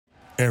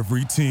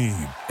Every team,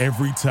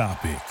 every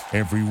topic,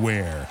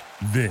 everywhere.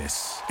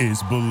 This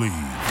is Believe.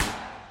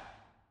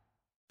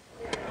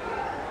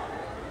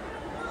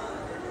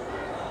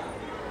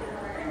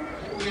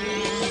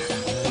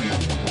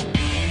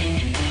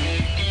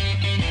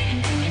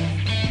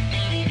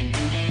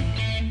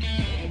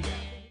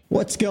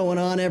 What's going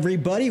on,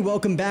 everybody?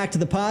 Welcome back to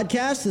the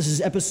podcast. This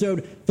is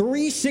episode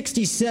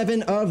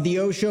 367 of The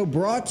O Show,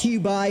 brought to you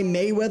by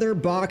Mayweather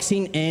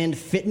Boxing and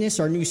Fitness,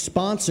 our new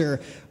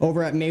sponsor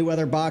over at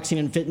Mayweather Boxing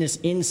and Fitness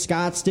in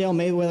Scottsdale.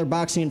 Mayweather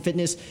Boxing and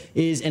Fitness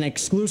is an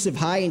exclusive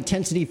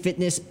high-intensity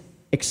fitness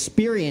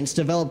experience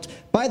developed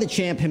by the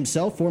champ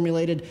himself,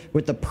 formulated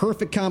with the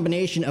perfect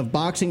combination of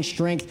boxing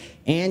strength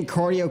and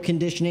cardio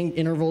conditioning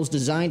intervals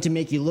designed to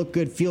make you look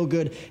good, feel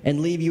good,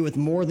 and leave you with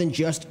more than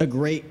just a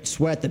great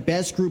sweat. The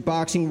best group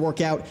boxing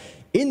workout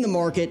in the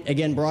market,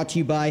 again, brought to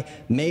you by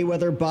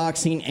Mayweather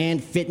Boxing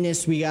and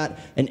Fitness. We got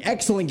an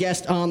excellent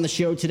guest on the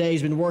show today.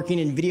 He's been working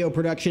in video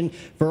production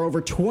for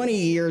over 20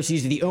 years.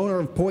 He's the owner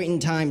of Point in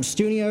Time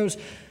Studios.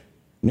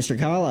 Mr.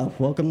 Kalla,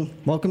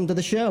 welcome to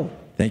the show.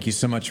 Thank you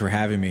so much for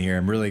having me here.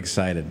 I'm really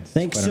excited.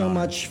 Thanks so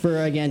much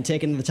for, again,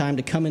 taking the time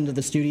to come into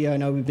the studio. I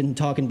know we've been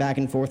talking back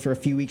and forth for a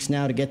few weeks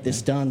now to get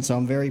this done, so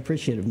I'm very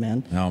appreciative,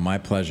 man. Oh, my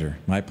pleasure.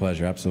 My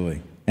pleasure,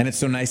 absolutely. And it's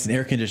so nice and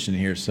air-conditioned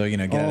here, so, get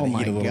out and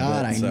eat a little bit. Oh,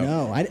 my God, I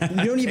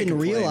know. You don't even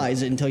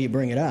realize it until you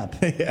bring it up.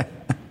 Yeah,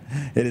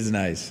 it is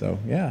nice. So,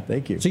 yeah,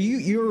 thank you. So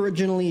you're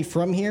originally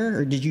from here,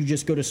 or did you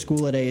just go to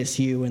school at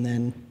ASU and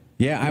then...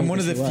 Yeah, I'm one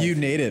of the few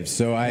natives.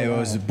 So I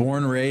was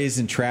born, raised,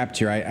 and trapped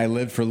here. I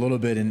lived for a little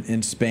bit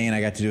in Spain.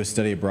 I got to do a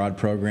study abroad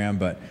program,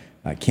 but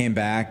I came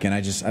back, and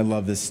I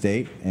love this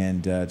state,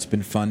 and it's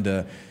been fun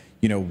to,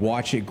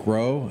 watch it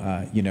grow,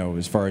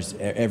 as far as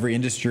every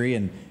industry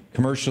and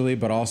commercially,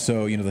 but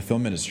also, the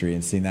film industry,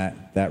 and seeing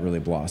that really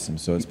blossom.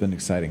 So it's been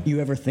exciting. You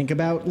ever think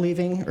about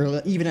leaving,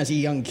 or even as a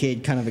young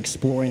kid, kind of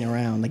exploring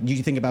around? Like, did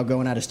you think about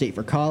going out of state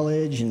for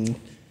college? And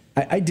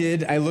I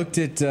did. I looked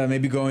at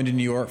maybe going to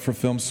New York for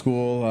film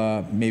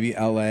school, maybe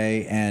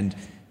L.A., and,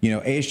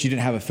 ASU didn't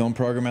have a film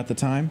program at the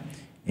time.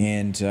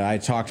 And I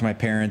talked to my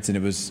parents, and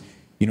it was,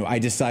 I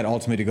decided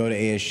ultimately to go to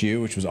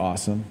ASU, which was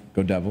awesome.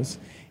 Go Devils.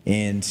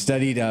 And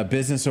studied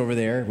business over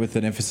there with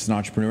an emphasis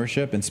on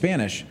entrepreneurship and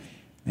Spanish.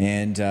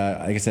 And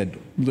like I said,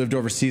 lived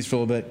overseas for a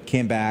little bit,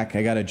 came back.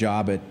 I got a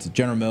job at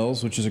General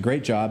Mills, which was a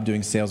great job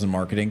doing sales and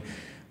marketing,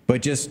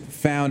 but just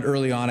found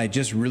early on I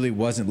just really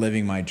wasn't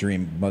living my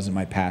dream, wasn't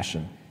my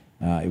passion.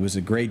 It was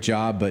a great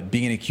job, but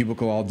being in a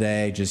cubicle all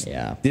day just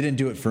didn't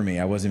do it for me.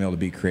 I wasn't able to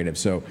be creative.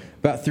 So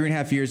about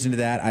 3.5 years into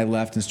that, I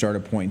left and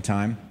started Point in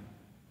Time.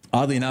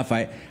 Oddly enough,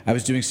 I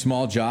was doing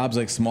small jobs,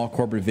 like small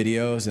corporate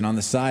videos, and on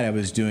the side, I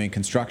was doing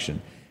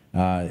construction.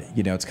 It's kind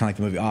of like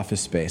the movie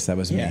Office Space. That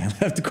was me. I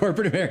left the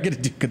corporate America to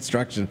do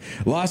construction.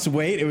 Lost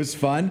weight. It was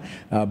fun.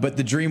 But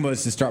the dream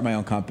was to start my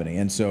own company.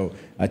 And so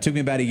it took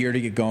me about a year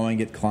to get going,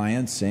 get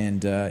clients.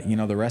 And,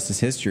 the rest is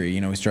history.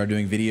 We started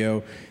doing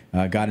video,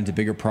 got into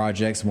bigger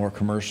projects, more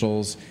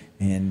commercials.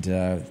 And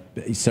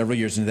several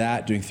years into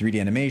that, doing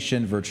 3D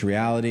animation, virtual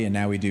reality. And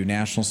now we do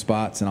national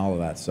spots and all of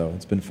that. So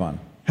it's been fun.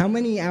 How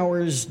many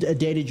hours a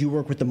day did you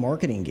work with the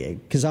marketing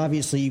gig? Because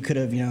obviously you could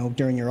have,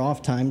 during your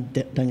off time,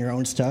 done your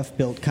own stuff,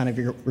 built kind of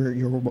your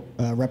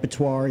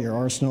repertoire, your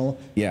arsenal,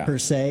 per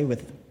se,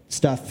 with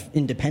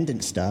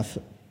independent stuff.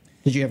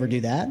 Did you ever do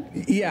that?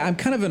 Yeah, I'm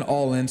kind of an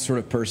all-in sort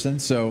of person.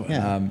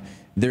 So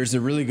there's a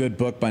really good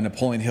book by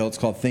Napoleon Hill. It's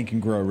called Think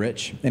and Grow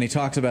Rich. And he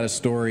talks about a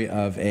story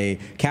of a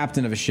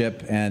captain of a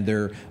ship, and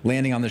they're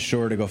landing on the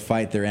shore to go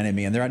fight their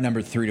enemy, and they're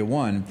outnumbered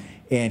 3-1.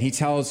 And he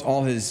tells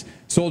all his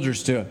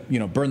soldiers to,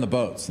 burn the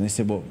boats. And they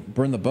said, well,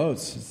 burn the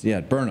boats? Yeah,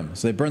 burn them.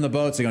 So they burn the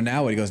boats. They go,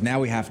 now what? He goes, now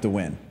we have to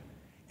win.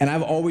 And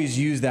I've always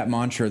used that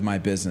mantra in my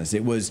business.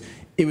 It was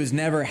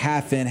never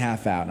half in,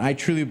 half out. And I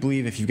truly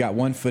believe if you've got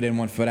 1 foot in,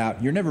 1 foot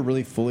out, you're never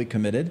really fully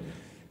committed.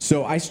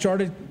 So I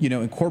started,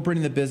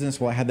 incorporating the business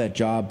while I had that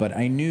job. But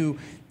I knew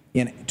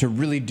to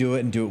really do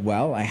it and do it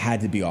well, I had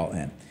to be all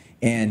in.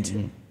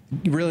 And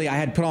really, I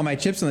had put all my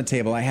chips on the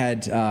table. I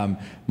had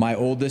my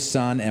oldest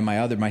son and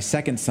my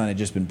second son had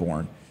just been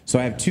born. So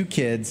I have 2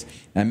 kids,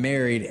 I'm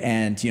married,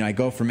 and I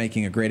go from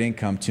making a great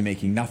income to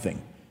making nothing.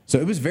 So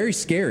it was very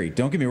scary.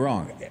 Don't get me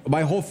wrong.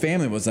 My whole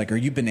family was like, are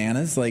you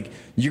bananas? Like,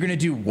 you're going to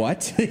do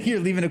what? You're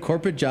leaving a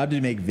corporate job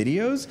to make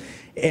videos?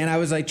 And I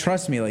was like,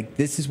 trust me, like,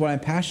 this is what I'm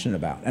passionate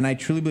about. And I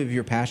truly believe if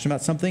you're passionate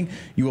about something,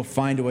 you will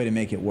find a way to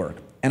make it work.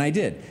 And I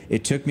did.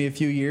 It took me a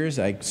few years.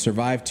 I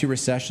survived 2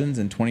 recessions,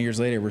 and 20 years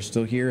later, we're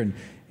still here,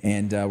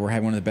 and we're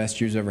having one of the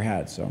best years I've ever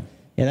had. So,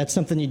 yeah, that's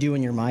something you do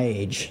when you're my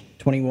age,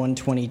 21,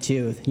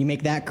 22. You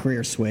make that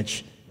career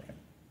switch.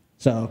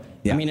 So,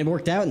 I mean, it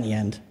worked out in the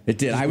end. It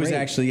did. I was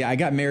actually, I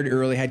got married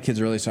early, had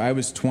kids early. So I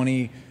was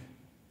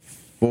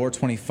 24,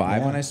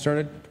 25 when I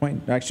started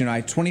Point. Actually, no, I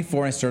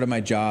 24 when I started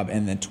my job,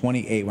 and then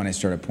 28 when I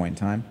started Point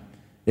in Time.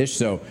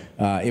 So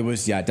it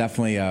was,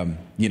 definitely,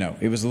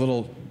 it was a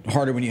little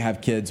harder when you have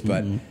kids,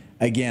 but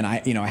again,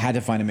 I had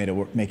to find a way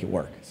to make it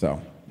work.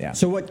 So, yeah.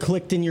 So what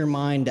clicked in your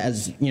mind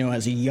as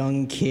a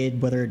young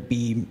kid, whether it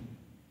be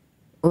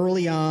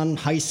early on,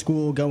 high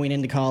school, going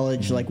into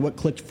college, like what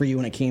clicked for you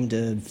when it came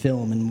to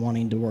film and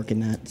wanting to work in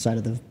that side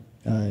of the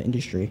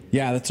industry?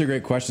 Yeah, that's a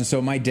great question.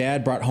 So my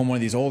dad brought home one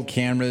of these old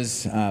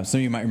cameras. Some of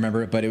you might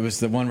remember it, but it was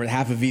the one with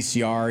half a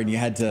VCR, and you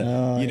had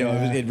to,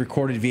 it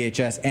recorded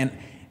VHS.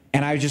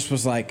 And I just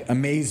was like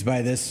amazed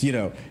by this,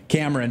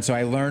 camera. And so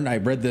I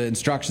read the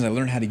instructions, I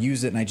learned how to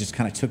use it, and I just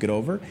kind of took it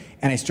over.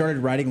 And I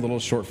started writing little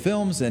short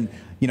films and,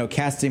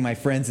 casting my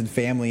friends and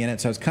family in it.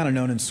 So I was kind of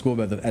known in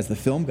school as the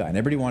film guy, and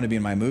everybody wanted to be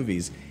in my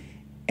movies.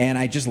 And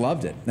I just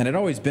loved it. And I'd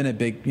always been a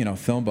big,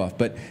 film buff.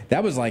 But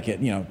that was like at,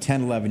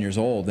 10, 11 years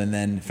old. And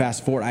then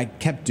fast forward, I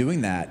kept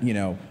doing that,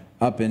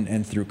 up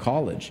and through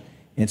college.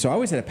 And so I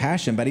always had a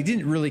passion, but I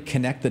didn't really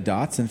connect the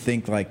dots and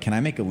think, like, can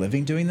I make a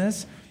living doing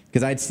this?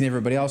 Because I'd seen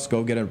everybody else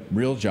go get a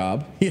real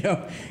job,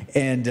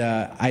 and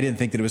I didn't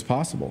think that it was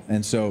possible.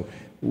 And so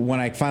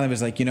when I finally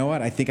was like, you know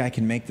what, I think I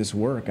can make this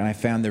work, and I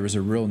found there was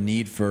a real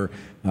need for,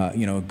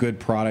 a good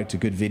product, a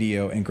good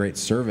video, and great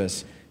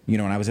service,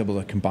 and I was able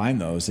to combine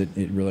those, it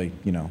really,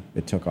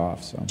 it took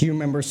off. So, do you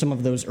remember some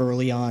of those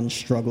early on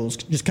struggles?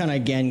 Just kind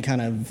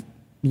of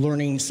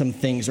learning some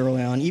things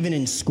early on, even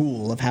in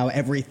school, of how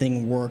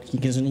everything worked,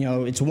 because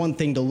it's one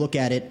thing to look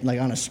at it like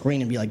on a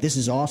screen and be like, this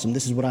is awesome,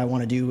 this is what I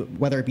want to do,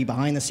 whether it be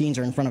behind the scenes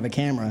or in front of a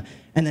camera,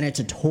 and then it's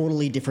a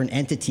totally different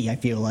entity, I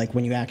feel like,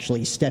 when you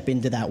actually step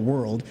into that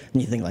world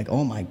and you think like,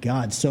 oh my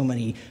god, so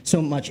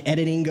much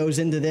editing goes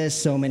into this,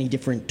 so many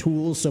different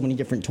tools, so many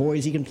different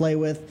toys you can play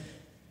with.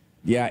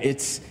 Yeah,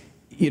 it's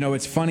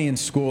funny in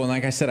school, and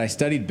like I said, I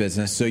studied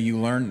business, so you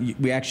learn,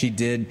 we actually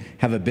did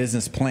have a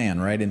business plan,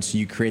 right? And so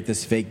you create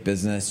this fake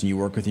business, and you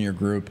work within your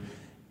group,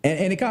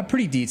 and it got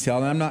pretty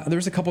detailed, and there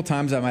was a couple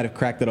times I might have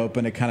cracked it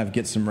open to kind of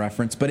get some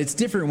reference, but it's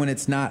different when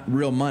it's not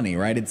real money,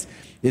 right? It's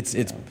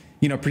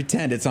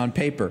pretend it's on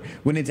paper.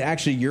 When it's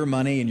actually your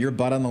money and your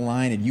butt on the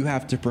line and you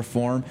have to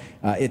perform,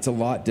 it's a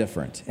lot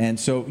different. And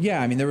so,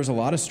 yeah, there was a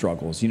lot of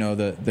struggles.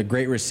 The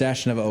Great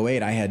Recession of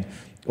 '08, I had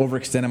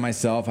overextended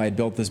myself. I had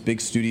built this big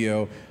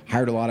studio,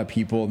 hired a lot of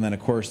people, and then of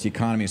course the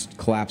economy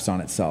collapsed on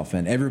itself,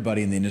 and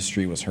everybody in the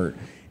industry was hurt.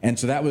 And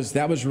so that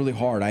was really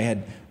hard. I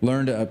had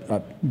learned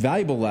a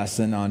valuable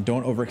lesson on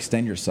don't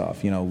overextend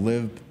yourself.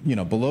 Live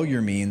below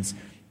your means,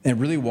 and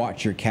really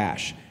watch your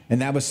cash.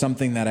 And that was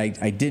something that I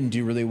didn't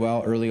do really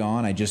well early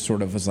on. I just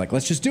sort of was like,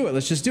 let's just do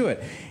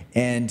it.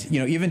 And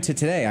even to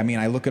today,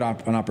 I look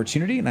at an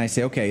opportunity and I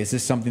say, okay, is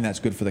this something that's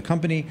good for the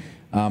company?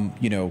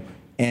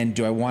 And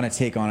do I want to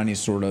take on any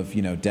sort of,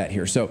 debt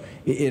here? So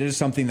it is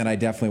something that I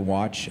definitely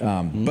watch.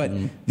 But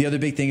the other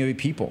big thing would be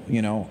people.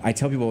 I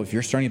tell people, if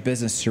you're starting a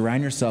business,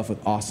 surround yourself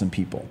with awesome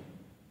people.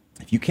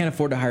 If you can't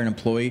afford to hire an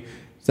employee,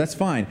 that's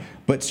fine.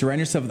 But surround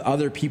yourself with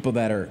other people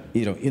that are,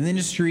 in the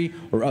industry,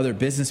 or other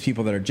business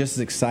people that are just as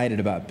excited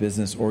about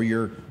business or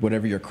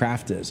whatever your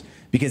craft is,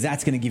 because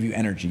that's going to give you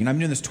energy. I've been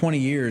doing this 20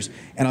 years,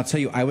 and I'll tell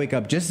you, I wake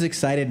up just as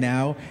excited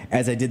now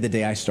as I did the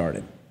day I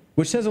started,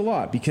 which says a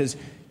lot, because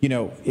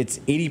it's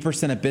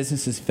 80% of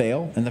businesses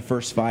fail in the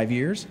first 5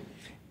 years.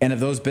 And of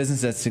those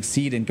businesses that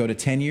succeed and go to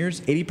 10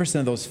 years,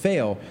 80% of those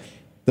fail.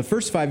 The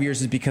first 5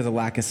 years is because of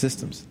lack of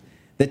systems.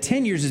 The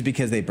 10 years is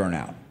because they burn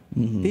out.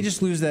 Mm-hmm. They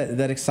just lose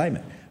that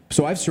excitement.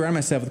 So I've surrounded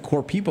myself with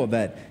core people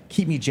that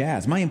keep me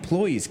jazzed. My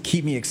employees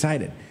keep me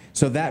excited.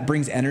 So that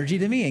brings energy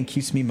to me and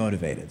keeps me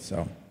motivated.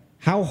 So,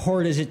 how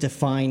hard is it to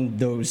find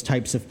those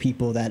types of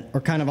people that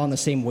are kind of on the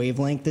same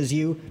wavelength as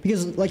you?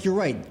 Because, like, you're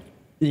right.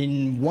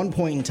 In one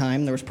point in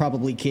time, there was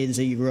probably kids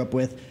that you grew up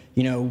with,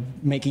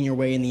 making your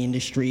way in the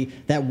industry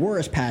that were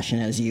as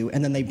passionate as you,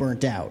 and then they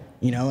burnt out,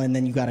 and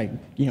then you got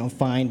to,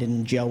 find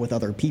and gel with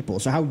other people.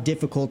 So how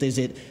difficult is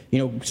it,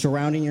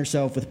 surrounding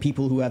yourself with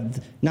people who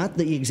have not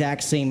the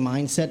exact same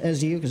mindset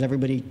as you, because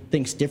everybody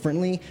thinks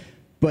differently,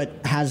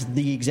 but has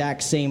the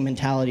exact same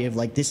mentality of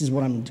like, this is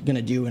what I'm going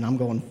to do, and I'm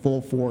going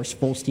full force,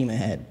 full steam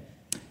ahead?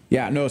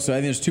 Yeah, no, so I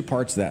think there's two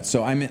parts to that.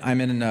 So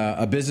I'm in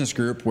a business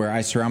group where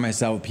I surround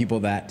myself with people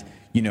that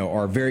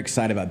are very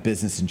excited about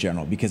business in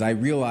general, because I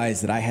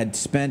realized that I had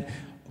spent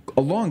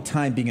a long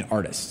time being an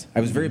artist.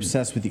 I was very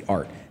obsessed with the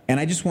art, and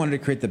I just wanted to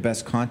create the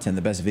best content,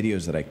 the best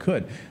videos that I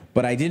could.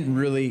 But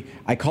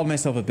I called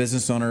myself a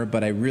business owner,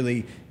 but I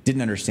really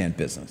didn't understand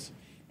business.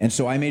 And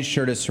so I made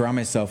sure to surround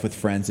myself with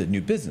friends that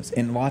knew business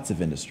in lots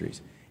of industries,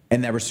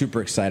 and that were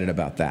super excited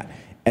about that.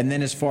 And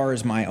then as far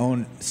as my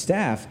own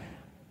staff,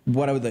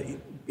 the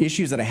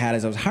issues that I had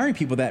is I was hiring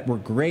people that were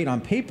great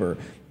on paper,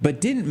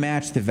 but didn't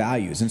match the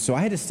values. And so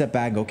I had to step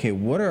back and go, okay,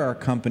 what are our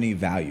company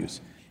values?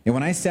 And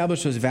when I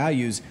established those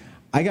values,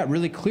 I got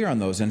really clear on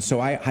those. And so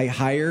I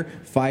hire,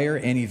 fire,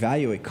 and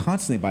evaluate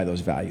constantly by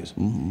those values.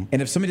 Mm-hmm.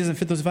 And if somebody doesn't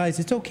fit those values,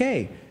 it's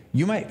okay.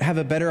 You might have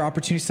a better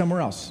opportunity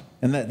somewhere else,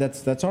 and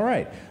that's all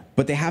right.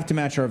 But they have to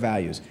match our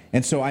values.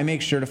 And so I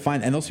make sure to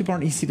find, and those people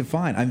aren't easy to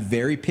find. I'm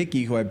very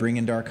picky who I bring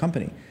into our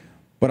company.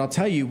 But I'll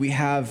tell you, we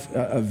have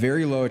a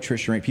very low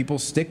attrition rate. People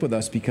stick with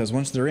us because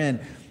once they're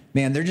in,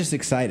 man, they're just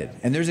excited.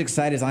 And they're as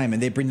excited as I am,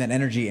 and they bring that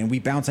energy, and we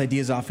bounce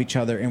ideas off each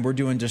other, and we're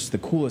doing just the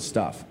coolest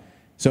stuff.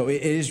 So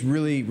it is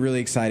really,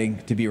 really exciting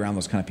to be around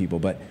those kind of people.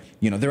 But,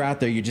 they're out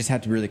there. You just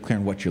have to be really clear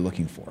on what you're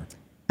looking for.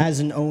 as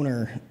an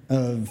owner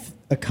of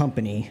a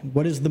company,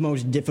 what is the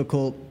most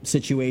difficult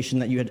situation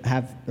that you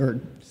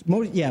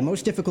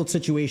most difficult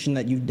situation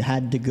that you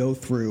had to go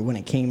through when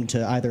it came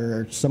to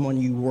either someone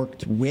you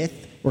worked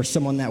with or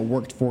someone that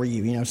worked for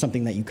you? You know,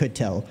 something that you could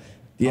tell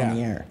on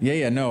the air.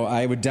 Yeah. No,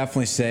 I would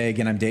definitely say,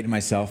 again, I'm dating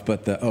myself,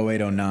 but the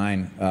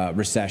 08-09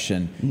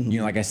 recession, you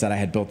know, like I said, I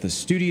had built this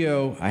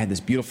studio, I had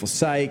this beautiful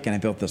site, and I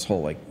built this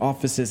whole like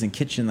offices and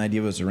kitchen. The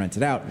idea was to rent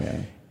it out.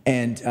 Yeah.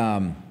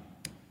 And,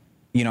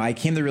 you know, I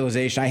came to the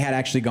realization I had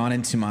actually gone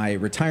into my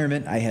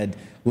retirement. I had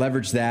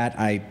leveraged that.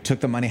 I took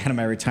the money out of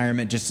my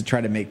retirement just to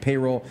try to make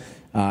payroll.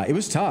 It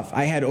was tough.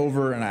 I had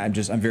over, and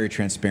I'm very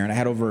transparent, I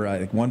had over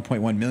like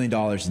 $1.1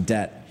 million in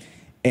debt.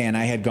 And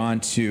I had gone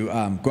to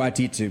go out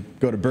to eat, to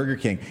go to Burger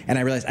King. And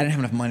I realized I didn't have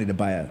enough money to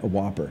buy a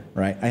Whopper,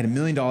 right? I had $1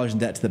 million in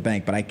debt to the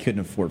bank, but I couldn't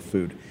afford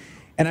food.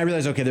 And I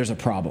realized, okay, there's a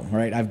problem,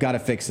 right? I've got to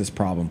fix this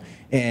problem.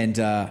 And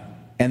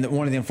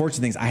one of the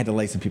unfortunate things, I had to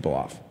lay some people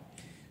off.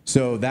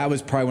 So that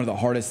was probably one of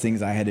the hardest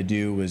things I had to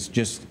do, was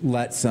just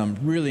let some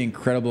really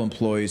incredible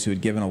employees who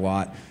had given a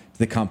lot to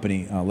the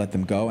company, let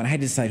them go. And I had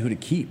to decide who to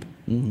keep.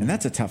 And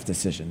that's a tough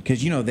decision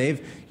because, you know,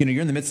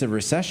 you're in the midst of a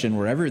recession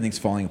where everything's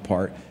falling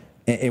apart,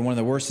 and one of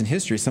the worst in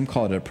history. Some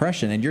call it a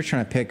depression, and you're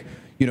trying to pick,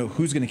 you know,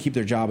 who's going to keep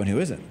their job and who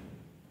isn't.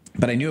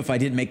 But I knew if I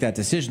didn't make that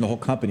decision, the whole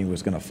company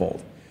was going to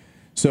fold.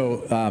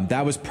 So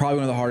that was probably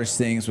one of the hardest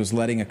things, was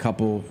letting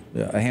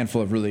a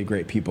handful of really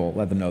great people,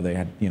 let them know they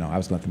had, you know, I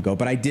was going to let them go.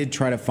 But I did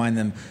try to find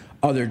them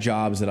other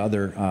jobs at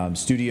other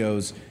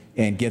studios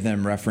and give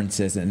them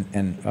references,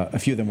 and a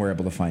few of them were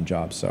able to find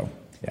jobs. So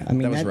yeah, I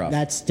mean, that was rough.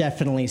 That's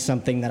definitely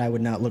something that I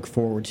would not look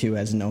forward to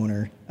as an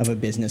owner of a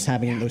business,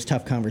 having those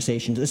tough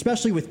conversations,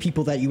 especially with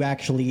people that you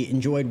actually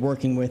enjoyed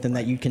working with and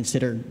that you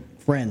consider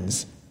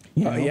friends.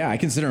 You know? Yeah, I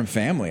consider them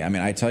family. I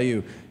mean, I tell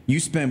you, we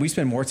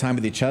spend more time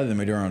with each other than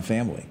we do our own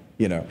family,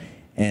 you know.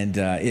 And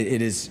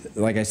it is,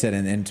 like I said,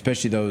 and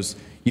especially those,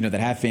 you know,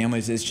 that have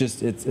families,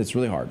 it's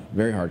really hard,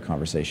 very hard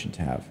conversation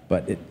to have.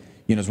 But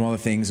you know, it's one of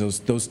the things,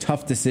 those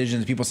tough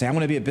decisions. People say, I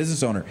want to be a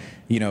business owner.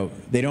 You know,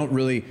 they don't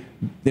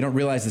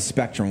realize the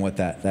spectrum, what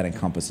that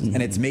encompasses. Mm-hmm.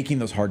 And it's making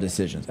those hard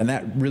decisions. And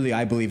that really,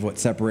 I believe, what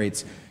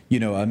separates, you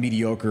know, a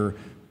mediocre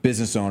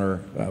business owner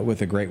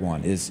with a great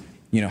one is,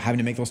 you know, having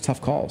to make those tough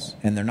calls.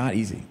 And they're not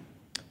easy.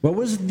 What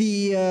was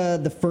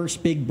the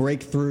first big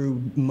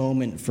breakthrough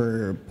moment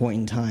for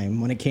Point in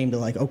Time when it came to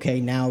like, okay,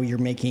 now you're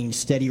making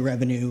steady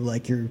revenue,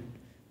 like you're,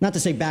 not to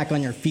say back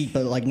on your feet,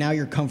 but like now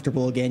you're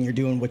comfortable again, you're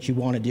doing what you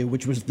want to do,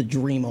 which was the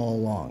dream all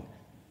along?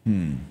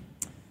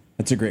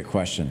 That's a great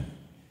question.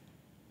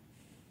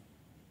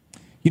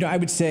 You know, I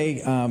would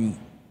say,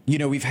 you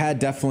know, we've had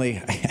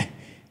definitely,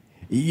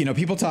 you know,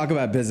 people talk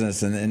about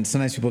business and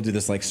sometimes people do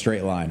this like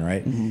straight line,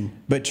 right? Mm-hmm.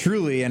 But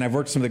truly, and I've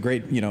worked with some of the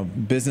great, you know,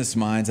 business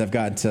minds. I've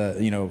gotten to,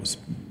 you know,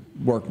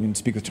 work and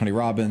speak with Tony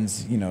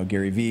Robbins, you know,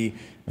 Gary Vee.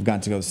 I've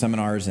gotten to go to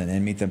seminars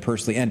and meet them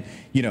personally. And,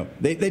 you know,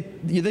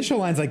 they show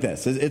lines like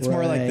this. It's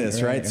more like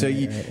this, right? So,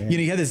 you know,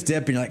 you have this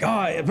dip and you're like,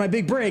 oh, my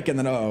big break. And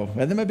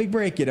then my big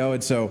break, you know.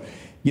 And so,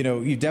 you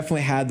know, you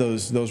definitely had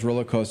those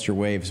roller coaster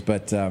waves.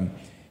 But,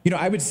 you know,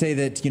 I would say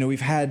that, you know,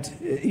 we've had,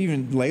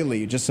 even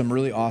lately, just some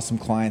really awesome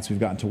clients we've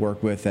gotten to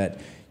work with that,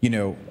 you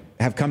know,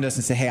 have come to us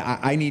and say, hey,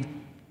 I need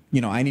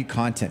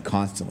content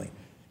constantly.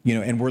 You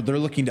know, and they're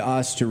looking to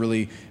us to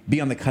really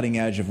be on the cutting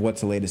edge of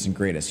what's the latest and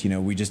greatest. You know,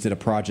 we just did a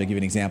project, give you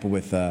an example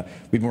with,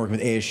 we've been working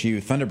with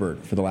ASU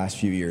Thunderbird for the last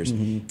few years.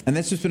 Mm-hmm. And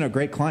that's just been a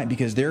great client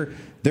because they're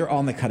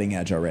on the cutting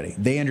edge already.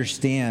 They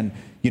understand,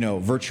 you know,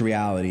 virtual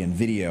reality and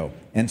video.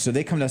 And so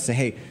they come to us and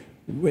say, hey,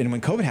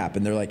 when COVID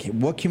happened, they're like, hey,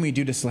 what can we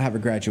do to still have a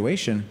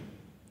graduation?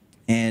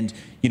 And,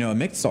 you know,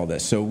 amidst all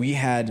this, so we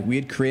had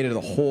created the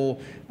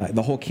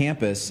whole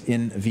campus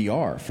in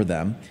VR for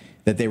them,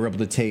 that they were able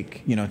to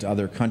take, you know, to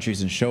other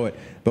countries and show it.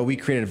 But we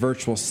created a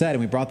virtual set, and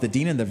we brought the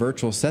dean in the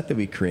virtual set that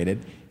we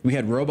created. We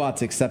had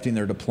robots accepting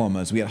their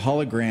diplomas. We had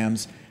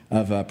holograms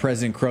of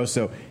President Crow,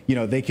 so, you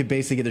know, they could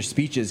basically get their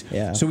speeches.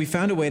 Yeah. So we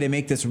found a way to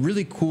make this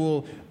really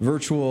cool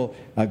virtual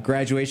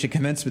graduation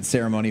commencement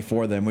ceremony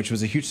for them, which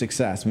was a huge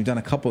success. We've done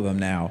a couple of them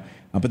now.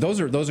 But those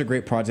are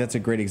great projects. That's a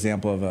great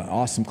example of an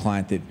awesome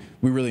client that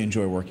we really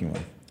enjoy working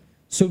with.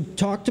 So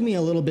talk to me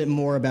a little bit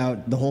more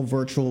about the whole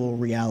virtual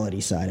reality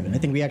side of it. I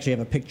think we actually have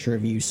a picture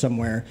of you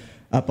somewhere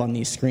up on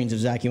these screens. If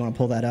Zach, you want to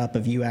pull that up,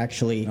 of you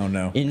actually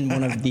in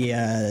one of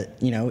the,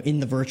 you know, in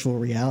the virtual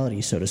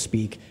reality, so to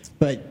speak.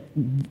 But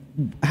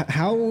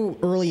how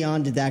early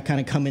on did that kind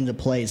of come into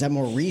play? Is that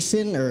more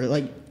recent, or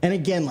like, and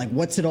again, like,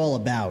 what's it all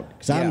about?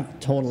 Because I'm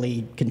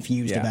totally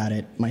confused about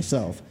it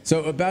myself.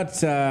 So about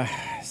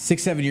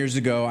 6-7 years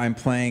ago, I'm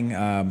playing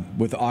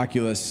with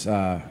Oculus,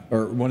 or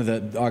one of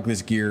the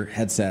Oculus Gear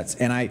headsets,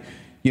 and I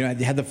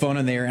had the phone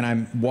in there, and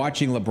I'm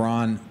watching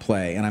LeBron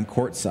play, and I'm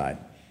courtside,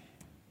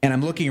 and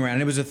I'm looking around,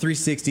 and it was a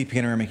 360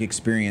 panoramic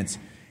experience,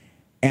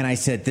 and I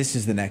said, this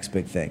is the next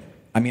big thing.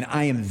 I mean,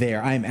 I am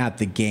there. I am at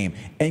the game.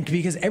 And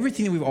because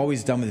everything that we've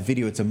always done with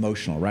video, it's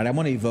emotional, right? I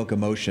want to evoke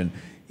emotion.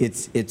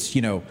 It's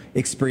you know,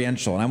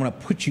 experiential, and I want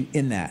to put you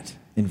in that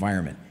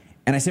environment.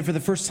 And I said, for the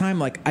first time,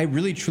 like, I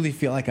really, truly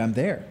feel like I'm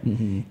there.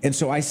 And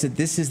so I said,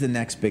 this is the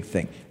next big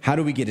thing. How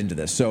do we get into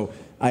this? So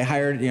I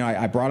hired,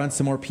 I brought on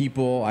some more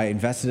people. I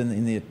invested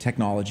in the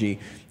technology.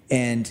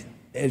 And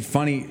it's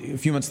funny, a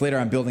few months later,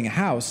 I'm building a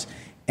house.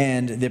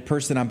 And the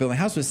person I'm building a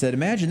house with said,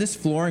 imagine this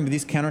flooring with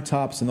these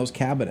countertops and those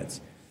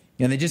cabinets.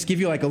 And they just give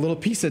you like a little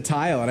piece of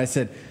tile. And I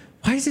said,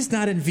 why is this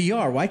not in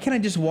VR? Why can't I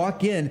just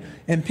walk in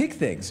and pick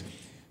things?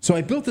 So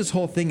I built this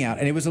whole thing out,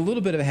 and it was a little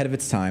bit ahead of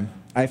its time.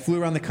 I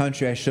flew around the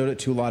country. I showed it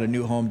to a lot of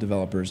new home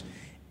developers,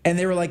 and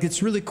they were like,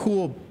 it's really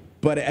cool,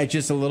 but it's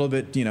just a little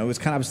bit, it was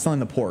kind of, I was selling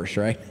the Porsche,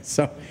 right?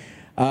 So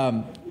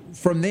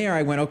from there,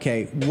 I went,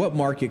 okay, what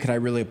market could I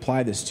really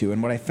apply this to?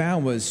 And what I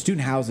found was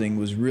student housing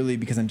was really,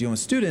 because I'm dealing with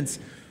students,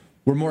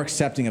 we're more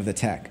accepting of the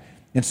tech.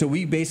 And so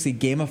we basically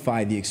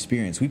gamify the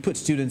experience. We put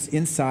students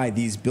inside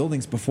these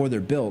buildings before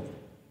they're built.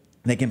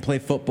 They can play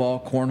football,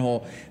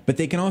 cornhole, but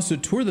they can also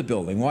tour the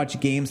building, watch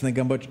games in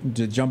the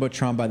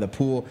Jumbotron by the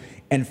pool,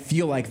 and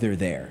feel like they're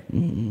there.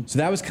 So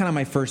that was kind of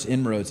my first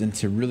inroads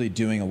into really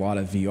doing a lot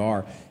of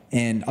VR.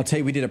 And I'll tell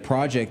you, we did a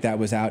project that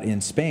was out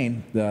in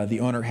Spain. The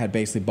owner had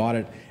basically bought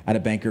it out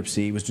of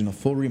bankruptcy. He was doing a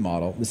full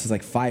remodel. This is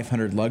like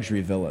 500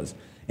 luxury villas.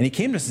 And he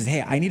came to us and said,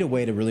 hey, I need a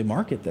way to really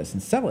market this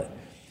and sell it.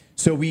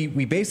 So we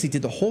basically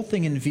did the whole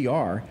thing in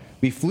VR.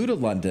 We flew to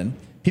London.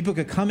 People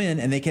could come in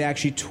and they could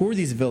actually tour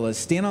these villas,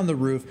 stand on the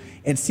roof,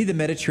 and see the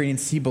Mediterranean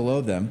Sea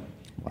below them.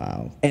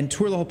 Wow. And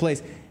tour the whole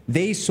place.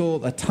 They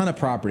sold a ton of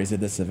properties at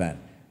this event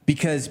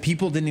because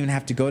people didn't even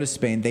have to go to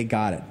Spain. They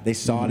got it. They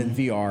saw it in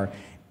VR,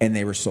 and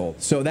they were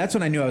sold. So that's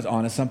when I knew I was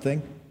onto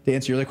something. To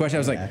answer your other question, I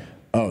was like,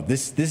 oh,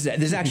 this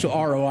is actual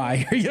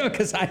ROI,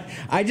 because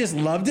I just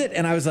loved it.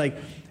 And I was like,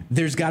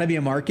 there's got to be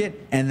a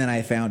market. And then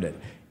I found it.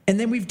 And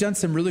then we've done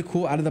some really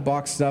cool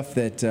out-of-the-box stuff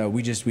that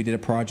we did a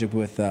project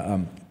with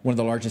one of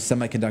the largest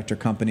semiconductor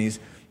companies.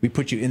 We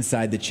put you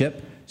inside the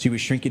chip, so we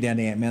shrink you down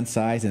to Ant-Man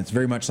size, and it's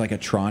very much like a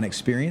Tron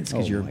experience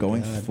because you're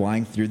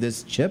flying through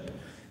this chip.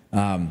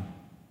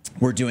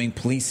 We're doing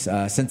police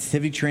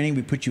sensitivity training.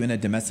 We put you in a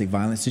domestic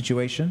violence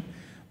situation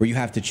where you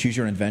have to choose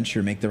your own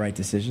adventure, make the right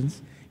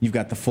decisions. You've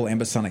got the full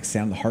ambisonic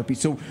sound, the heartbeat.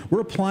 So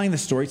we're applying the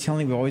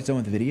storytelling we've always done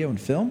with video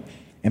and film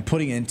and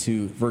putting it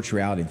into virtual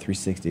reality and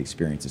 360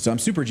 experiences. So I'm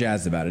super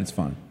jazzed about it. It's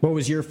fun. What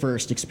was your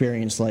first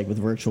experience like with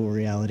virtual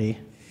reality?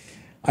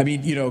 I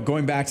mean,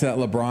 going back to that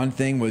LeBron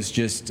thing was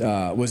just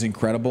was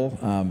incredible.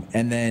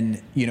 And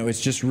then,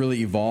 it's just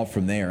really evolved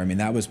from there. I mean,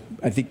 that was,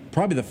 I think,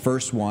 probably the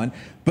first one.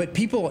 But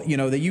people,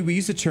 we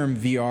use the term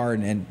VR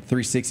and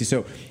 360.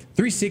 So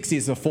 360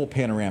 is a full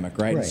panoramic,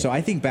 right? So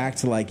I think back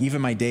to like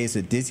even my days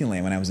at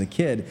Disneyland when I was a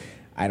kid.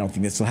 I don't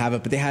think this will have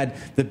it, but they had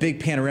the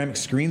big panoramic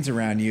screens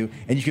around you,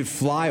 and you could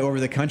fly over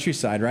the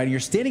countryside, right? And you're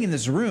standing in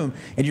this room,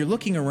 and you're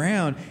looking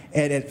around,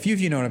 and a few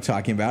of you know what I'm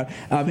talking about,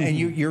 and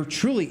you're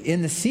truly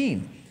in the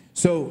scene.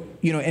 So,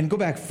 and go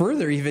back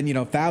further,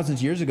 even, thousands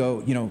of years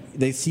ago,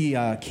 they see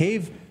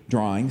cave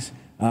drawings,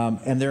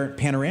 and they're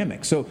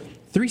panoramic. So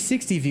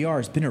 360 VR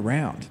has been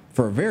around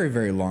for a very,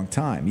 very long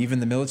time. Even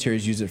the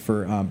militaries use it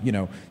for,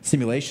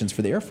 simulations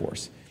for the Air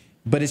Force.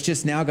 But it's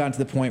just now gotten to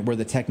the point where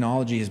the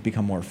technology has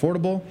become more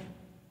affordable.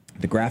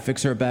 The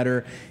graphics are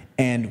better,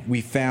 and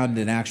we found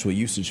an actual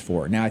usage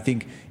for it. Now, I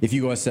think if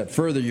you go a step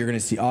further, you're going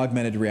to see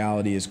augmented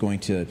reality is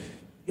going to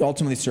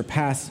ultimately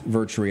surpass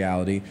virtual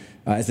reality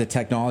as the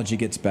technology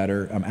gets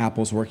better.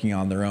 Apple's working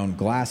on their own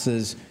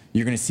glasses.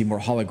 You're going to see more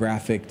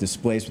holographic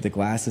displays with the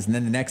glasses, and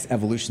then the next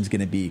evolution is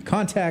going to be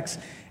contacts,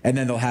 and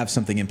then they'll have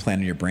something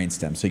implanted in your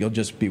brainstem. So you'll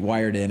just be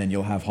wired in, and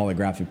you'll have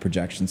holographic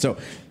projection. So,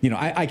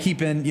 I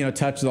keep in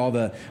touch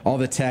with all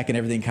the tech and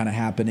everything kind of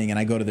happening, and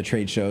I go to the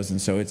trade shows, and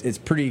so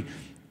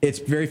it's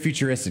very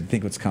futuristic to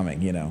think what's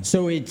coming,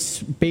 So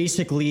it's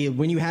basically,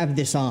 when you have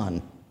this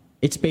on,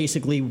 it's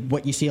basically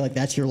what you see, like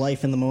that's your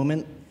life in the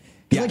moment?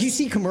 Yes. Like you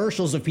see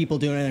commercials of people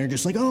doing it and they're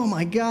just like, oh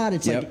my God,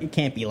 it's like, it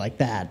can't be like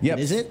that. Yep.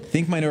 Is it?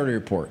 Think Minority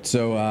Report.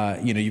 So,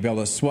 you'll be able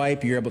to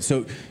swipe,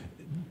 so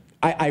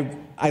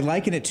I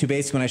liken it to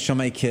basically when I show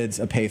my kids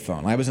a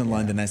payphone. I was in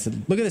London, I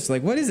said, look at this,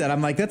 like, what is that?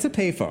 I'm like, that's a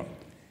payphone.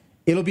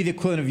 It'll be the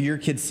equivalent of your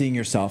kids seeing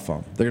your cell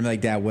phone. They're gonna be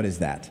like, Dad, what is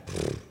that?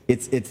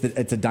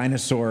 It's a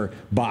dinosaur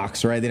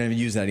box, right? They don't even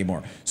use that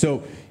anymore.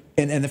 So,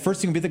 and the first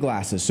thing will be the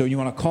glasses. So you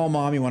want to call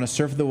mom, you want to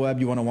surf the web,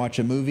 you want to watch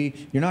a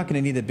movie. You're not going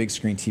to need a big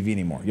screen TV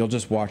anymore. You'll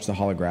just watch the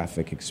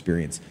holographic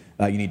experience.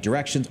 You need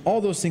directions. All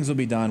those things will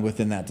be done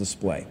within that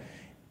display.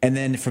 And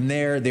then from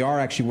there, they are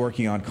actually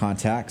working on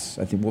contacts.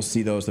 I think we'll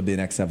see those. That'll be the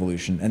next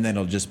evolution. And then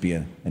it'll just be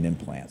an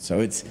implant.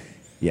 So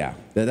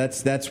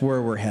that's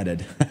where we're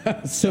headed.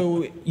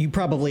 So you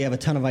probably have a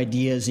ton of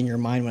ideas in your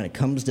mind when it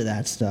comes to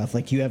that stuff.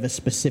 Like, you have a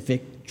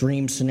specific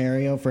dream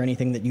scenario for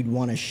anything that you'd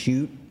want to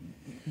shoot,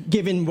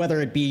 given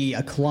whether it be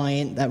a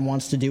client that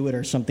wants to do it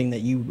or something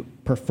that you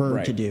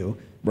prefer to do.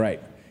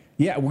 Right.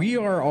 Yeah, we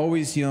are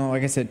always,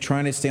 like I said,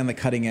 trying to stay on the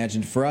cutting edge.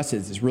 And for us,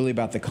 it's really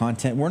about the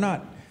content. We're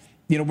not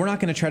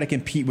going to try to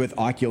compete with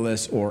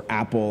Oculus or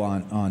Apple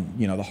on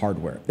the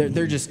hardware.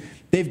 They're just,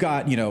 they've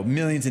got,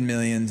 millions and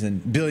millions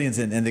and billions,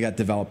 and they got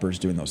developers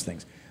doing those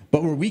things.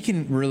 but where we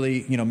can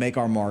really, make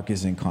our mark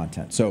is in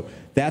content. So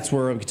that's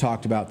where we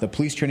talked about the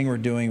police training we're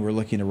doing. We're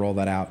looking to roll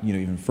that out,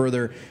 even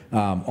further.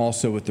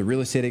 Also with the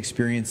real estate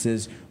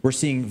experiences, we're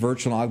seeing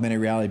virtual and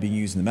augmented reality being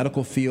used in the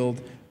medical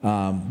field.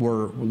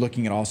 We're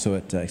looking at also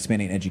at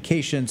expanding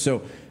education.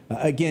 So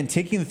again,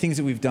 taking the things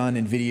that we've done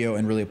in video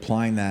and really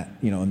applying that,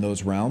 in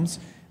those realms,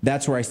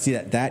 that's where I see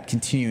that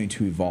continuing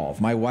to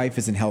evolve. My wife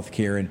is in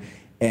healthcare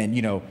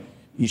and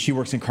she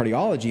works in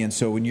cardiology. And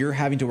so when you're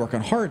having to work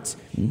on hearts,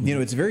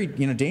 it's very,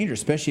 dangerous,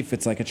 especially if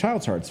it's like a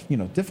child's heart.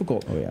 It's,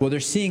 difficult. Oh, yeah. Well, they're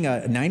seeing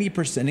a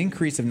 90%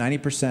 increase of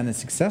 90% in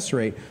success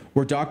rate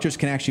where doctors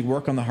can actually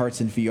work on the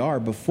hearts in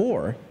VR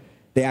before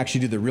they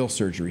actually do the real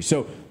surgery.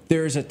 So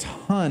there's a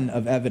ton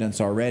of evidence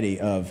already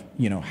of,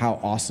 how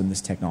awesome this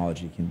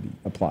technology can be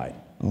applied.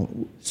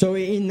 So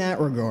in that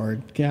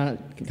regard, kind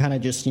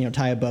of just,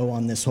 tie a bow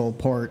on this whole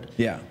part.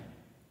 Yeah.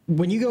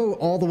 When you go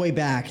all the way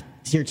back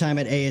to your time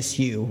at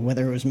ASU,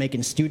 whether it was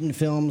making student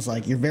films,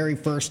 like your very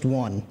first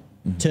one,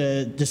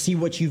 to see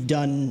what you've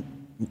done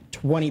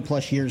 20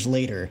 plus years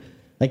later,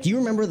 like, do you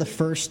remember the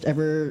first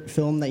ever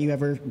film that you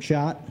ever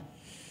shot?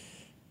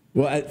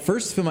 Well,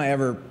 first film I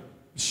ever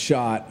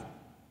shot,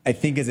 I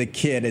think as a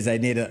kid, is I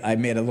made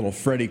a little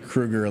Freddy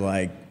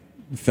Krueger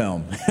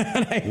film.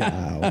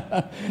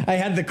 Wow. I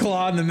had the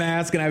claw and the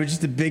mask, and I was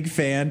just a big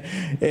fan.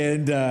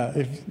 And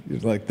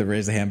like the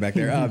raise the hand back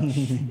there.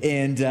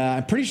 And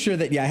I'm pretty sure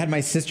that I had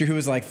my sister who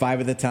was like 5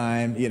 at the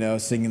time,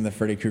 singing the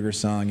Freddy Krueger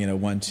song,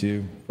 1,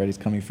 2, Freddy's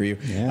coming for you.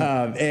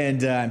 Yeah.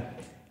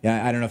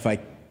 I don't know if I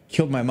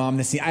killed my mom in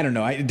the scene. I don't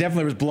know. It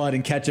definitely was blood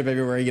and ketchup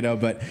everywhere,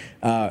 but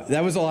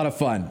that was a lot of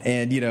fun.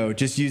 And,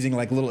 just using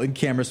like little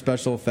in-camera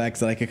special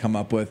effects that I could come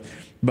up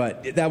with.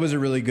 But that was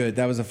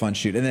that was a fun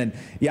shoot. And then,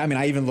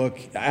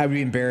 I would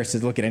be embarrassed to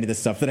look at any of the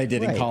stuff that I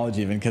did in college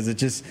even, because it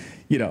just,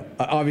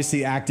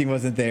 obviously acting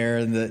wasn't there,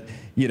 and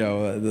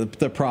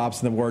the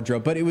props and the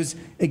wardrobe. But it was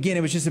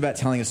just about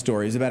telling a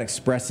story. It was about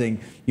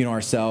expressing,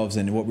 ourselves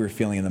and what we were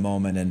feeling in the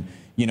moment. And,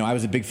 I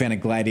was a big fan of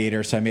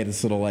Gladiator, so I made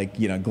this little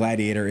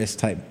Gladiator-ish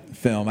type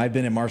film. I'd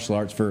been in martial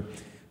arts for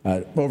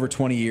over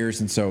 20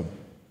 years, and so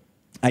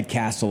I'd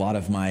cast a lot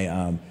of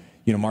my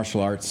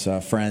martial arts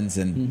friends,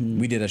 and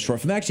we did a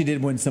short film. I actually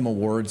did win some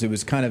awards. It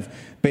was kind of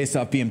based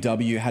off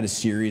BMW. Had a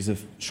series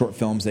of short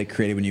films they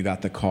created when you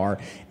got the car,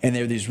 and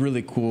they were these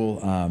really cool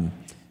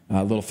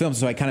little films.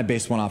 So I kind of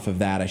based one off of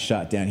that. I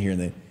shot down here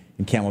in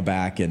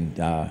Camelback and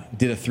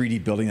did a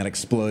 3D building that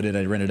exploded.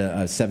 I rented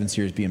a 7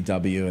 Series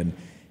BMW, and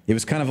it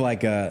was kind of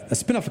like a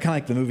spin-off of kind of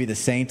like the movie The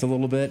Saint a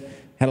little bit.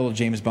 Had a little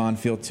James Bond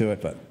feel to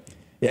it, but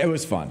yeah, it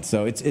was fun.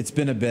 So it's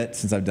been a bit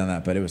since I've done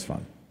that, but it was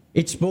fun.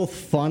 It's both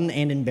fun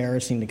and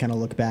embarrassing to kind of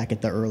look back at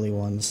the early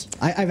ones.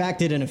 I've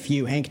acted in a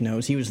few. Hank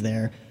knows. He was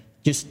there.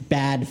 Just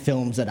bad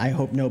films that I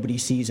hope nobody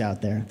sees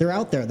out there. They're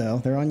out there, though.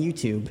 They're on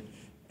YouTube.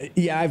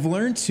 Yeah, I've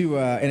learned to,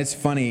 and it's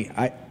funny,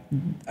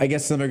 I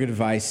guess some other good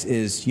advice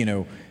is,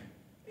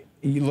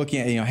 looking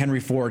at, Henry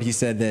Ford, he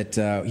said that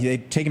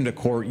they'd take him to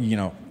court,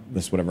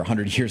 this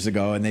 100 years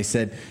ago, and they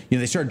said,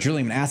 they started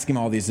drilling him and asking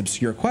him all these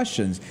obscure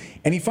questions.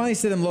 And he finally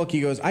said to them, look,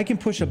 he goes, I can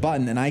push a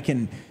button and I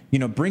can,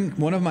 bring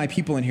one of my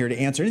people in here to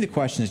answer any of the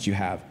questions that you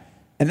have.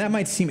 And that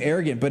might seem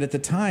arrogant, but at the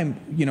time,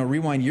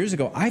 rewind years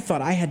ago, I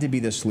thought I had to be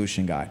the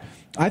solution guy.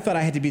 I thought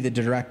I had to be the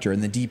director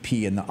and the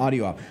DP and the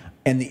audio op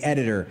and the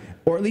editor,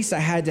 or at least I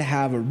had to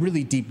have a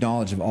really deep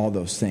knowledge of all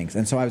those things.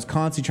 And so I was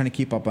constantly trying to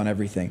keep up on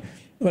everything.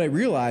 What I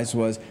realized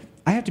was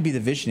I have to be the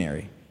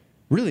visionary.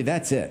 Really,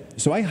 that's it.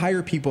 So I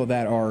hire people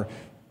that are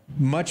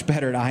much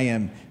better than I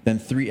am at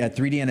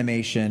 3D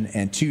animation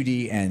and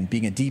 2D and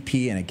being a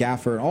DP and a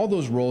gaffer and all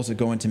those roles that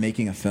go into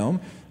making a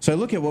film. So I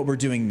look at what we're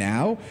doing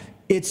now.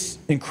 It's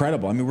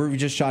incredible. We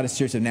just shot a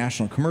series of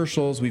national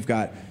commercials. We've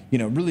got,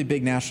 really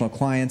big national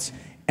clients.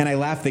 And I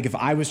laugh, think if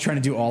I was trying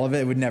to do all of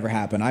it, it would never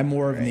happen. I'm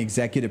more of an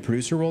executive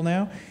producer role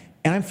now,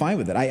 and I'm fine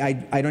with it.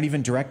 I don't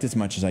even direct as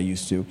much as I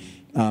used to,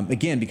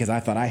 again, because I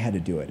thought I had to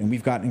do it. And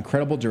we've got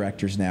incredible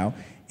directors now.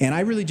 And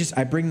I really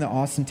I bring the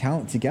awesome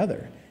talent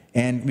together,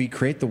 and we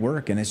create the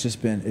work, and it's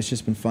just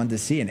been fun to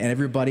see. And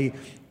everybody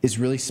is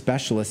really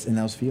specialists in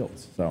those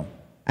fields. So,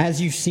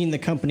 as you've seen the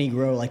company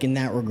grow, like in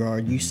that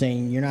regard, you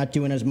saying you're not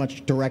doing as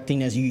much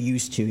directing as you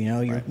used to.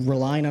 You're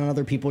relying on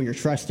other people, you're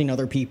trusting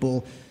other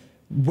people.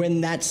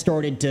 When that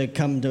started to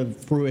come to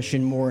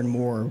fruition more and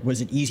more,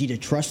 was it easy to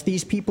trust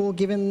these people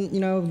given,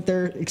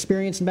 their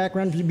experience and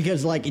background?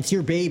 Because it's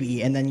your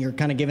baby, and then you're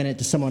kind of giving it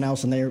to someone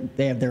else, and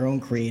they have their own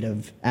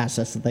creative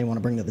assets that they want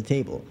to bring to the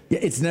table.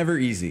 Yeah, it's never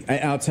easy.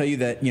 I'll tell you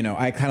that,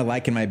 I kind of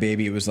like in my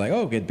baby, it was like,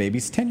 oh, good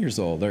baby's 10 years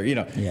old, or,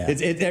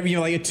 it's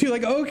like a 2,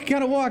 like, oh, it can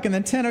kind of walk, and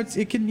then 10,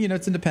 it can,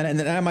 it's independent,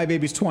 and then my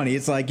baby's 20,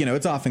 it's like,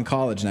 it's off in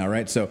college now,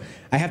 right? So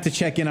I have to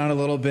check in on it a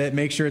little bit,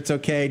 make sure it's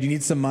okay. Do you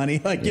need some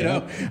money?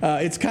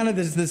 It's kind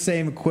of the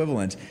same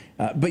equivalent.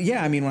 But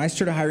yeah, when I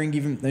started hiring,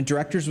 even the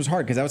directors was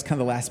hard because that was kind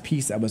of the last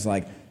piece that was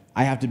like,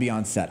 I have to be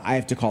on set. I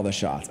have to call the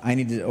shots. I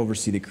need to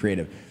oversee the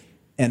creative.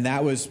 And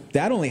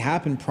that only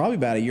happened probably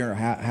about a year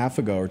and a half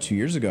ago or 2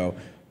 years ago,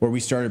 where we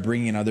started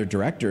bringing in other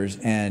directors.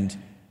 And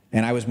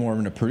and I was more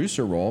in a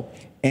producer role.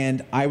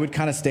 And I would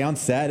kind of stay on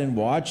set and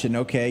watch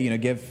and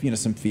give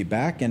some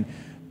feedback.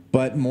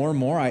 But more and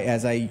more,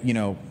 as I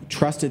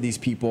trusted these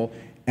people,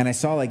 and I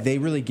saw like they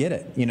really get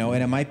it, and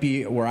it might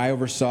be where I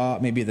oversaw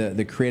maybe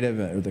the creative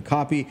or the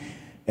copy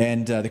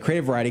and the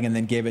creative writing, and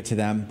then gave it to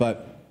them.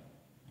 But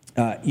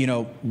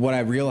what I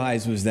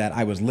realized was that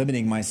I was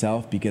limiting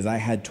myself because I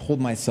had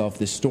told myself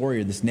this story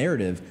or this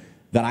narrative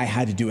that I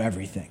had to do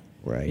everything.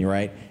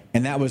 Right.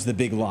 And that was the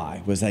big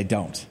lie, was I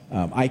don't.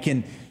 I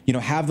can,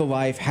 have the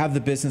life, have the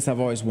business I've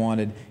always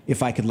wanted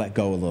if I could let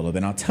go a little bit.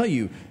 And I'll tell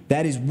you,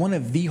 that is one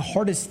of the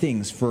hardest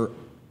things for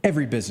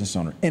every business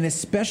owner, and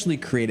especially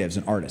creatives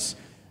and artists,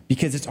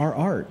 because it's our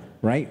art,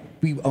 right?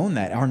 We own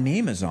that. Our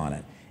name is on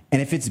it.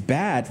 And if it's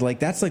bad,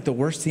 that's like the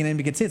worst thing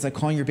anybody could say. It's like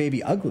calling your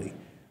baby ugly,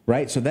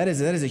 right? So that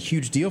is a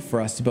huge deal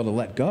for us to be able to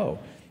let go.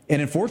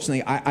 And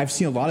unfortunately, I've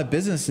seen a lot of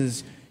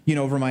businesses,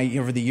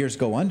 over the years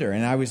go under.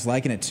 And I was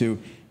liking it to,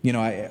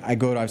 I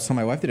was telling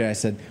my wife today, I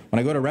said, when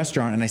I go to a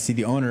restaurant and I see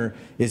the owner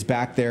is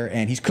back there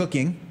and he's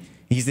cooking,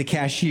 he's the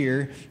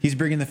cashier, he's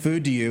bringing the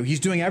food to you, he's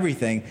doing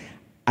everything.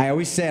 I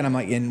always say, and I'm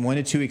like, in 1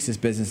 to 2 weeks, this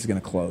business is going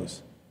to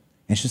close.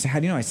 And she said, how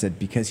do you know? I said,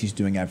 because he's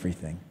doing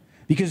everything.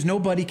 Because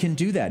nobody can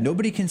do that.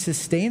 Nobody can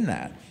sustain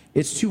that.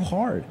 It's too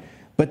hard.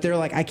 But they're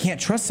like, I can't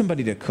trust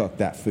somebody to cook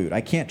that food.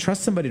 I can't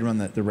trust somebody to run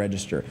the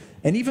register.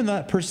 And even though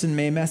that person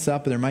may mess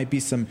up and there might be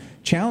some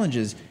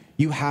challenges,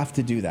 you have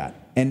to do that.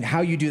 And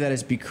how you do that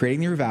is be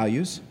creating your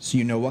values so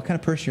you know what kind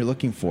of person you're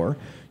looking for.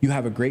 You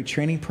have a great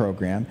training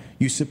program.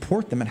 You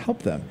support them and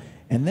help them.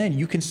 And then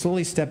you can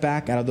slowly step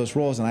back out of those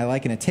roles. And I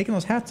liken it, taking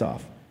those hats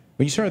off.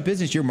 When you start a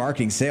business, you're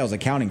marketing, sales,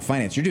 accounting,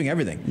 finance. You're doing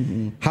everything.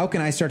 Mm-hmm. How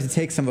can I start to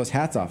take some of those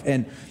hats off?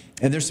 And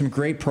there's some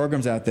great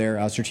programs out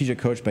there, Strategic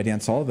Coach by Dan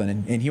Sullivan.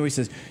 And he always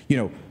says,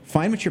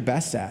 find what you're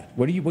best at.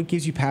 What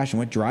gives you passion?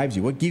 What drives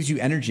you? What gives you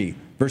energy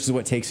versus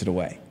what takes it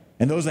away?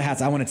 And those are the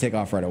hats I want to take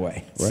off right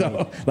away. Right.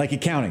 So, like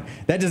accounting,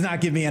 that does not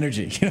give me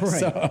energy. Right.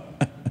 So.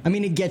 I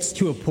mean, it gets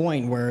to a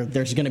point where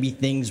there's going to be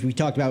things we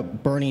talked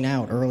about burning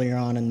out earlier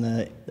on in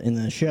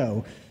the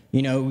show.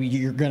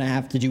 You're going to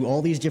have to do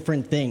all these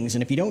different things,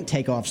 and if you don't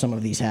take off some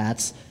of these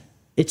hats,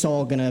 it's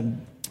all going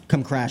to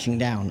come crashing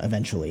down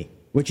eventually,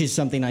 which is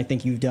something I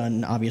think you've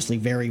done obviously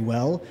very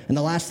well. And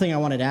the last thing I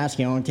wanted to ask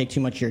you, I don't want to take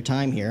too much of your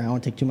time here. I don't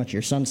want to take too much of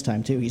your son's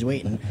time too. He's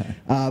waiting.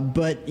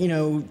 But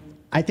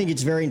I think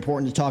it's very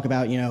important to talk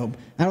about,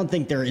 I don't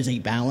think there is a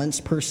balance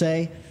per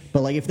se,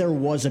 but like if there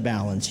was a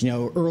balance,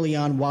 early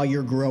on while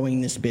you're growing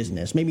this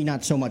business, maybe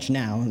not so much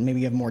now,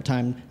 maybe you have more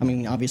time. I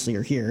mean, obviously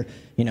you're here,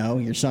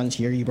 your son's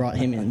here, you brought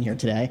him in here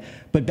today,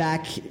 but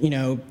back,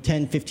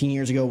 10, 15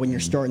 years ago when you're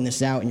starting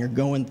this out and you're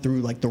going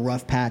through like the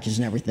rough patches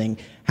and everything,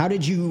 how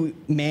did you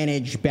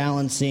manage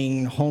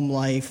balancing home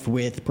life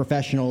with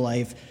professional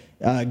life,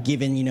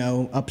 given,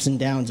 ups and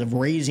downs of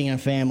raising a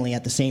family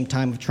at the same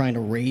time of trying to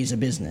raise a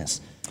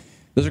business?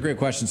 Those are great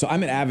questions. So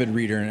I'm an avid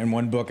reader, and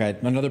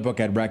another book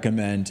I'd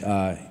recommend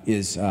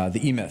is The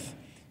E-Myth.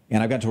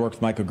 And I've got to work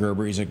with Michael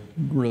Gerber. He's a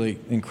really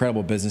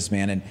incredible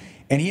businessman,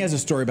 and he has a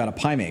story about a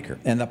pie maker.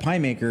 And the pie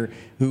maker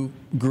who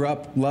grew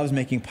up loves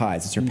making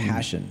pies. It's her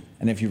passion.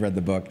 And if you've read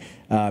the book,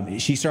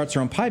 she starts her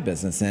own pie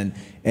business, and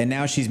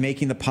now she's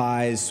making the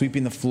pies,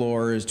 sweeping the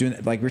floors, doing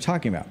like we're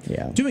talking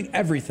about, doing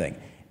everything.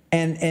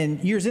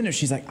 And years into it,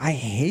 she's like, I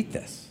hate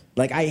this.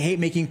 Like I hate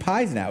making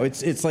pies now.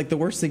 It's like the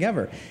worst thing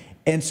ever.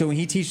 And so when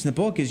he teaches in the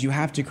book is you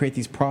have to create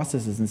these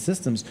processes and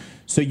systems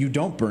so you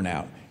don't burn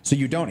out, so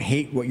you don't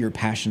hate what your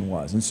passion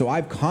was. And so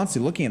I'm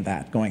constantly looking at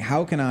that, going,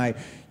 how can I,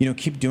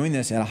 keep doing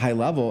this at a high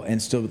level and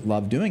still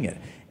love doing it?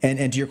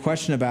 And to your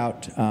question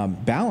about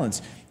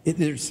balance,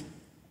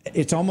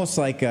 it's almost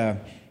like a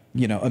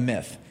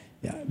myth.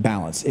 Yeah,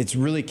 balance. It's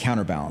really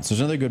counterbalance. There's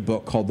another good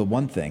book called The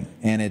One Thing,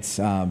 and it's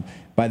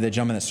by the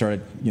gentleman that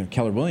started,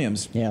 Keller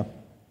Williams. Yeah.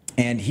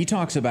 And he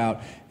talks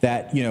about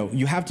that,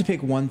 you have to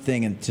pick one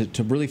thing and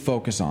to really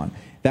focus on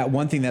that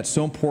one thing that's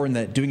so important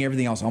that doing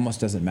everything else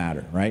almost doesn't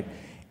matter, right?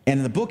 And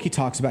in the book, he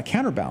talks about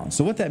counterbalance.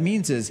 So what that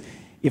means is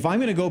if I'm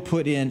going to go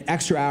put in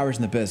extra hours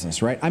in the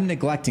business, right, I'm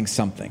neglecting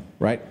something,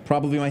 right?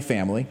 Probably my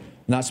family,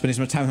 not spending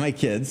so much time with my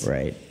kids.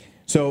 Right.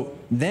 So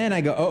then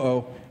I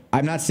go,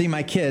 I'm not seeing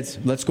my kids.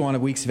 Let's go on a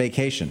week's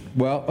vacation.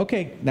 Well,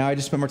 okay, now I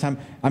just spent more time.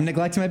 I'm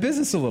neglecting my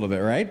business a little bit,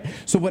 right?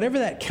 So whatever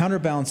that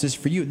counterbalance is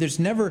for you, there's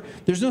no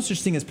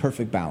such thing as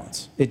perfect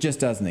balance. It just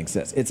doesn't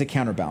exist. It's a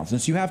counterbalance. And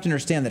so you have to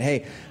understand that,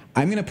 hey,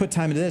 I'm going to put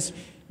time into this.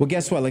 Well,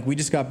 guess what? Like we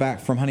just got back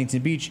from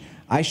Huntington Beach.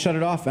 I shut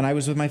it off and I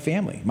was with my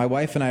family. My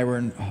wife and I were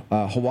in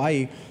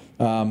Hawaii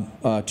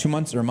 2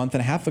 months or a month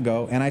and a half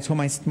ago, and I told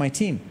my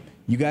team,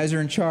 you guys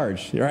are in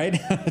charge, right?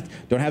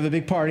 Don't have a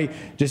big party.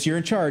 Just you're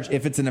in charge.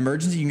 If it's an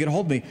emergency, you can get a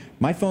hold of me.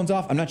 My phone's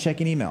off. I'm not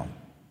checking email.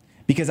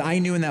 Because I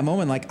knew in that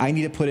moment, like, I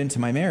need to put into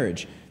my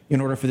marriage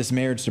in order for this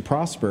marriage to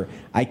prosper.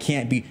 I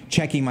can't be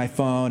checking my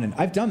phone. And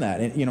I've done that.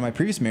 And, my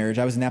previous marriage,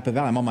 I was in Napa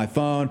Valley. I'm on my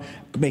phone,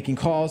 making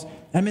calls.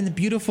 I'm in this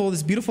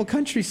beautiful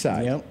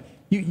countryside. Yep.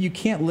 You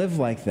can't live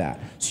like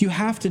that. So you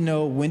have to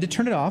know when to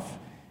turn it off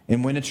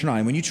and when to turn it on.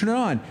 And when you turn it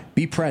on,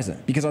 be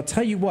present. Because I'll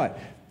tell you what,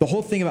 the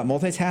whole thing about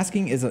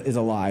multitasking is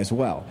a lie as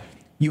well.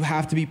 you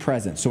have to be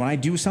present. So when I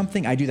do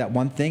something, I do that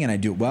one thing and I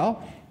do it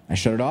well. I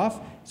shut it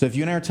off. So if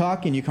you and I are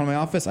talking, you come to my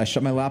office, I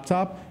shut my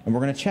laptop and we're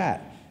going to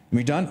chat. When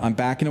we're done, I'm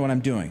back into what I'm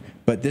doing.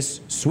 But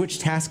this switch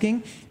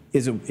tasking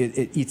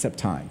it eats up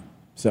time.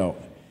 So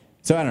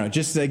I don't know.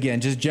 Just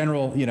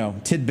general,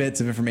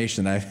 tidbits of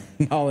information,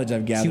 knowledge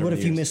I've gathered. See, what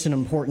if you miss an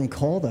important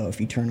call though?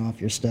 If you turn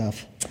off your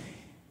stuff,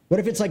 what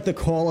if it's like the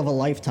call of a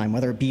lifetime,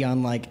 whether it be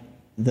on like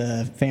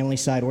the family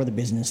side or the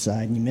business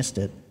side, and you missed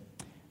it?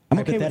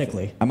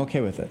 Hypothetically, I'm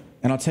okay with it,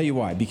 and I'll tell you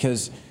why.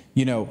 Because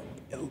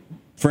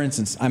for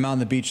instance, I'm on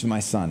the beach with my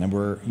son,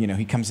 and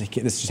he comes.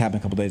 This just happened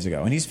a couple days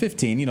ago, and he's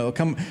 15.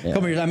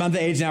 Couple years. I'm on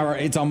the age now where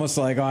it's almost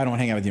like, oh, I don't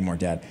hang out with you anymore,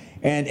 Dad.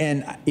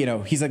 And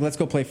he's like, let's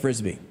go play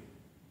frisbee.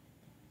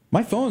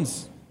 My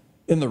phone's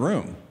in the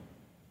room,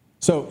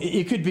 so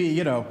it could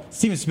be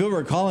Steven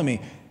Spielberg calling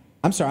me.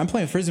 I'm sorry, I'm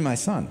playing frisbee with my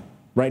son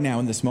right now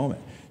in this moment.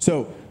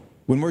 So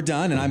when we're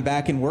done and I'm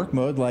back in work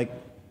mode, like,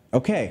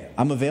 okay,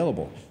 I'm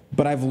available.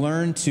 But I've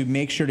learned to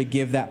make sure to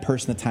give that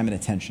person the time and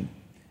attention.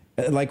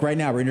 Like right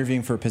now, we're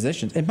interviewing for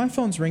positions, and my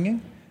phone's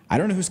ringing. I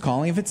don't know who's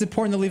calling. If it's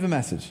important, to leave a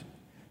message.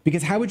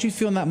 Because how would you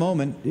feel in that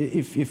moment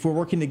if we're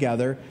working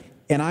together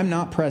and I'm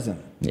not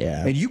present?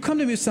 Yeah. And you come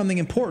to me with something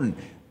important,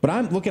 but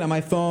I'm looking at my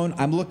phone,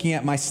 I'm looking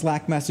at my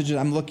Slack messages,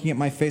 I'm looking at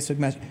my Facebook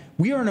message.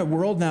 We are in a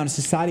world now, in a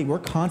society, we're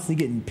constantly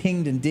getting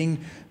pinged and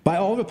dinged by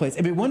all over the place.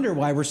 And we wonder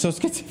why we're so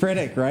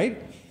schizophrenic,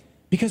 right?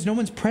 Because no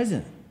one's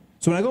present.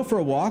 So when I go for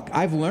a walk,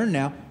 I've learned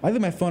now, I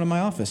leave my phone in my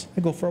office.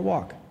 I go for a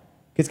walk.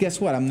 Because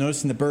guess what? I'm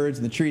noticing the birds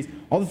and the trees,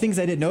 all the things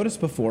I didn't notice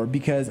before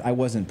because I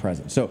wasn't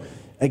present. So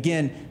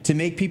again, to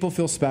make people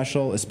feel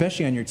special,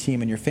 especially on your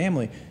team and your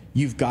family,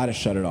 you've got to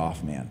shut it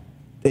off, man.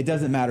 It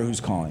doesn't matter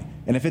who's calling.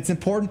 And if it's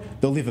important,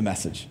 they'll leave a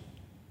message.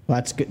 Well,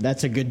 that's good.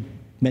 That's a good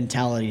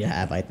mentality to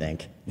have, I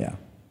think. Yeah.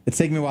 It's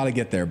taken me a while to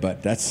get there,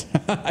 but that's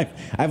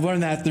I've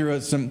learned that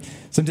through some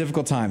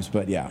difficult times.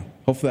 But yeah,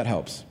 hopefully that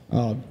helps.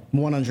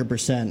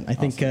 100%. I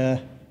think. Are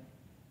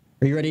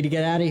you ready to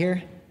get out of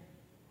here?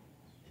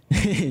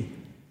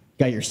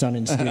 Got your son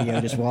in studio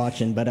just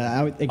watching. But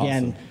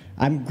again, awesome.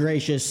 I'm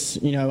gracious.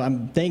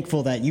 I'm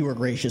thankful that you were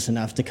gracious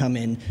enough to come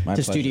in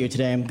to studio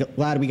today. I'm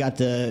glad we got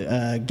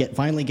to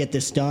finally get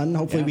this done.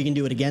 Hopefully we can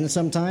do it again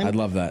sometime. I'd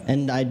love that.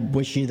 And I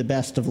wish you the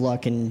best of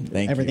luck and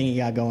everything you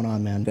got going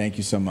on, man. Thank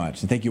you so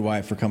much. And thank you,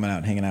 Wyatt, for coming out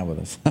and hanging out with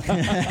us.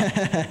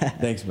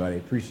 Thanks, buddy.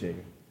 Appreciate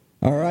it.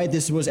 All right,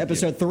 this was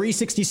episode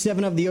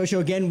 367 of The O Show.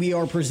 Again, we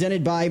are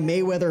presented by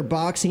Mayweather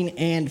Boxing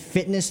and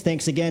Fitness.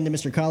 Thanks again to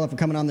Mr. Kalla for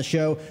coming on the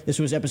show. This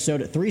was episode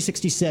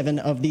 367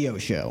 of The O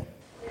Show.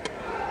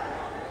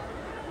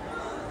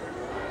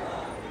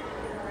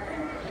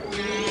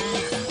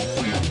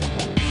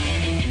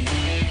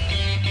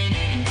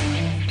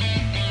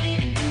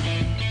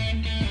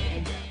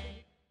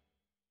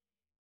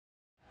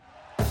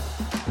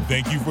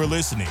 Thank you for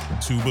listening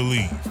to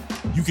Believe.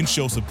 You can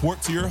show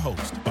support to your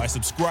host by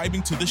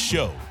subscribing to the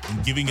show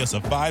and giving us a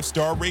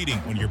 5-star rating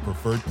on your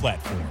preferred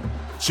platform.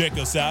 Check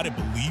us out at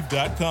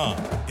Believe.com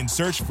and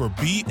search for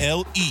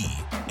BLEAV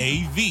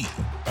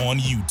on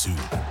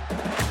YouTube.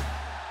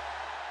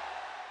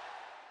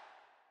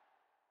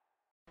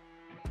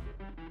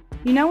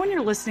 You know when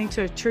you're listening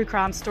to a true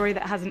crime story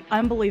that has an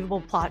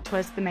unbelievable plot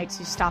twist that makes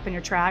you stop in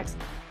your tracks?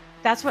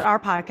 That's what our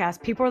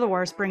podcast, People Are the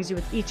Worst, brings you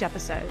with each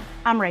episode.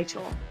 I'm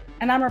Rachel.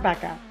 And I'm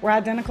Rebecca. We're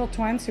identical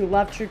twins who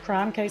love true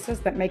crime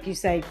cases that make you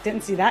say,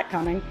 didn't see that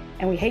coming,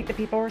 and we hate the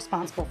people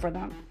responsible for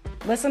them.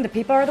 Listen to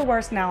People Are the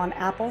Worst now on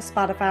Apple,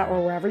 Spotify,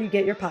 or wherever you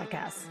get your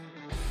podcasts.